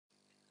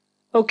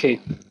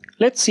Okay,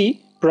 let's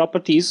see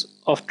properties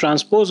of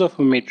transpose of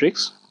a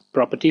matrix,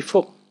 property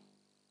 4.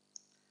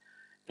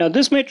 Now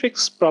this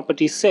matrix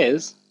property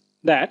says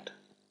that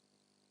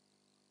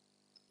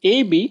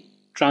AB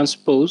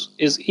transpose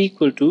is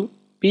equal to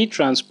B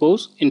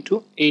transpose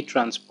into A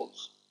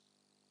transpose.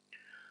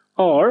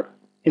 Or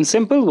in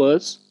simple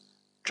words,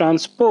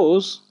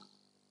 transpose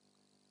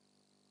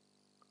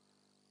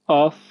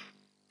of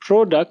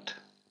product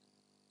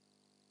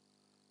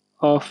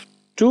of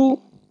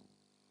two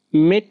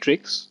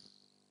matrix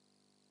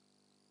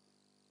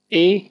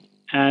A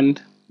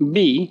and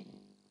B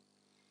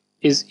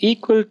is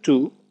equal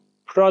to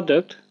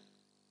product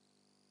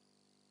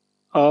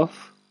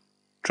of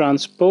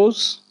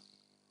transpose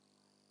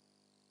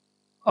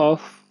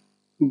of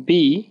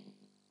B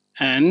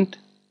and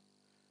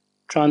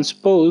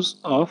transpose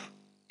of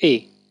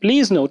A.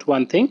 Please note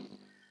one thing,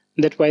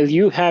 that while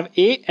you have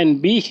A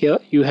and B here,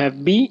 you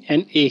have B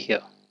and A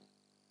here.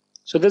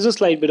 So there's a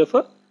slight bit of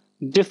a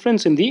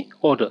difference in the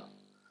order.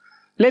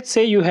 Let's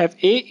say you have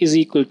A is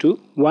equal to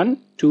 1,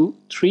 2,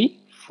 3,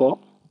 4.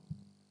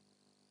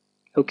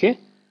 Okay,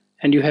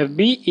 and you have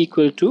B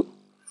equal to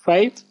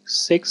 5,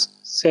 6,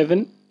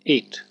 7,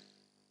 8.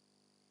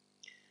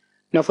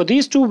 Now for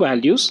these two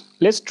values,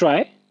 let's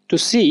try to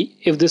see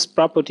if this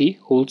property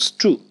holds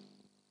true.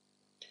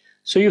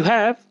 So you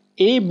have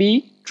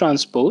AB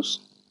transpose.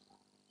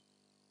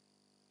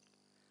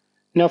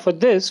 Now for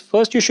this,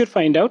 first you should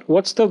find out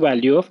what's the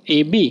value of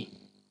AB.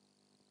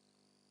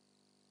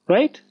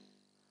 Right?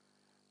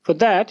 For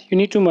that, you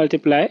need to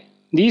multiply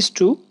these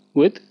two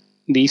with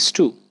these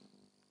two.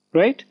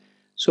 Right?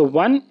 So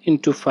 1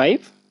 into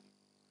 5,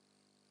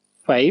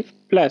 5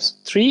 plus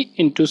 3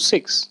 into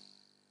 6,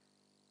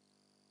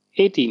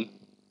 18.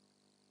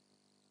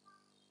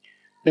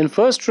 Then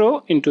first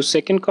row into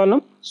second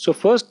column. So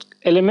first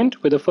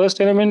element with the first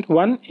element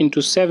 1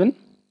 into 7,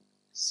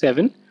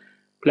 7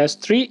 plus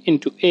 3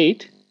 into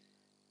 8,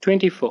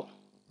 24.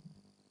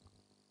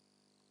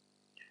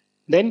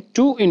 Then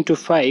 2 into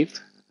 5,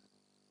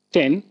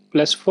 10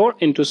 plus 4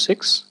 into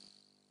 6,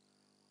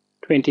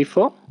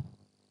 24.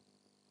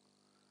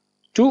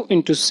 2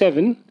 into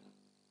 7,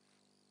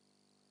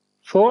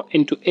 4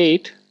 into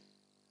 8.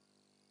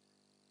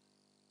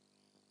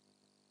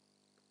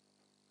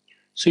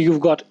 So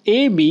you've got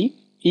AB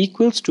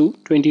equals to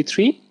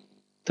 23,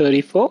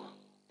 34,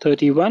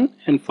 31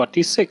 and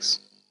 46.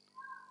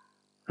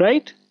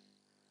 Right?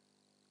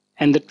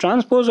 And the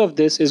transpose of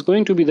this is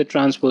going to be the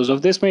transpose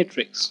of this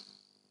matrix.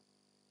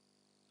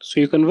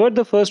 So you convert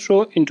the first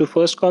row into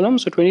first column.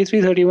 So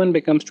 23, 31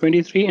 becomes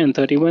 23 and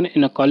 31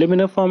 in a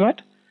columnar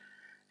format.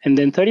 And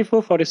then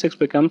 34, 46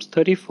 becomes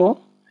 34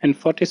 and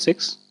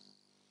 46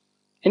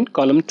 in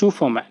column 2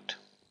 format.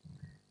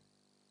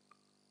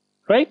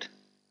 Right?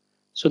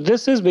 So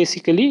this is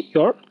basically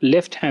your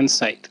left hand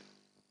side.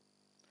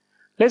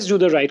 Let's do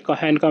the right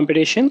hand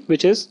computation,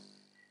 which is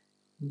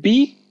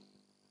B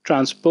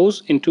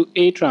transpose into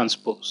A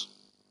transpose.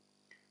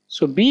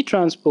 So B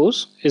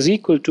transpose is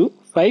equal to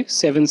 5,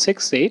 7,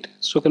 6, 8.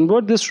 So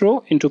convert this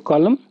row into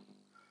column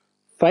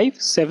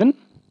 5, 7,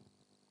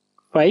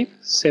 5,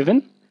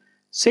 7,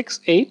 6,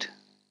 8,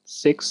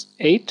 6,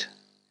 8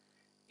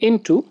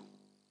 into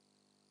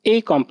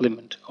A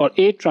complement or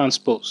A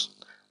transpose.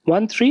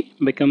 1, 3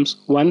 becomes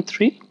 1,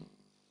 3,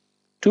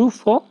 2,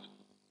 4,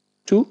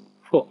 2,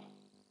 4.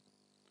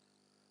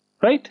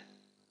 Right?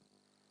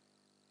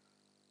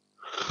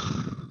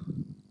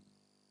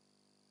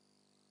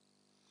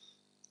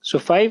 So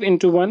 5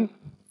 into 1,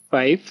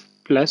 5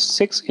 plus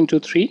 6 into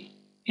 3,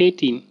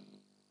 18.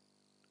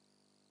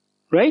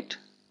 Right?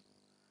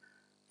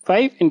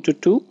 5 into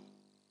 2,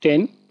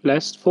 10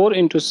 plus 4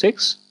 into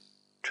 6,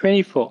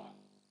 24.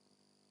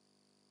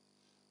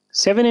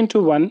 7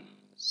 into 1,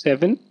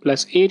 7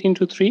 plus 8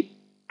 into 3,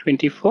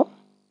 24.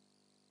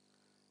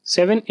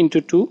 7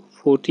 into 2,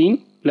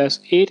 14 plus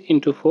 8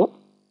 into 4,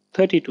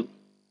 32.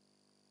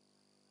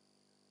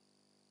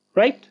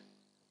 Right?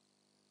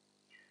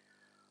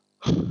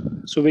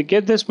 So we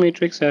get this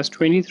matrix as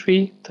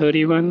 23,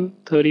 31,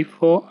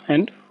 34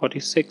 and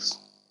 46.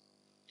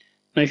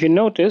 Now if you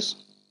notice,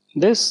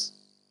 this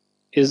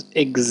is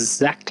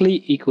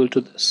exactly equal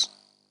to this.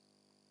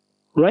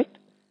 Right?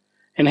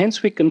 And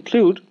hence we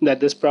conclude that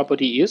this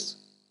property is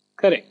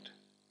correct.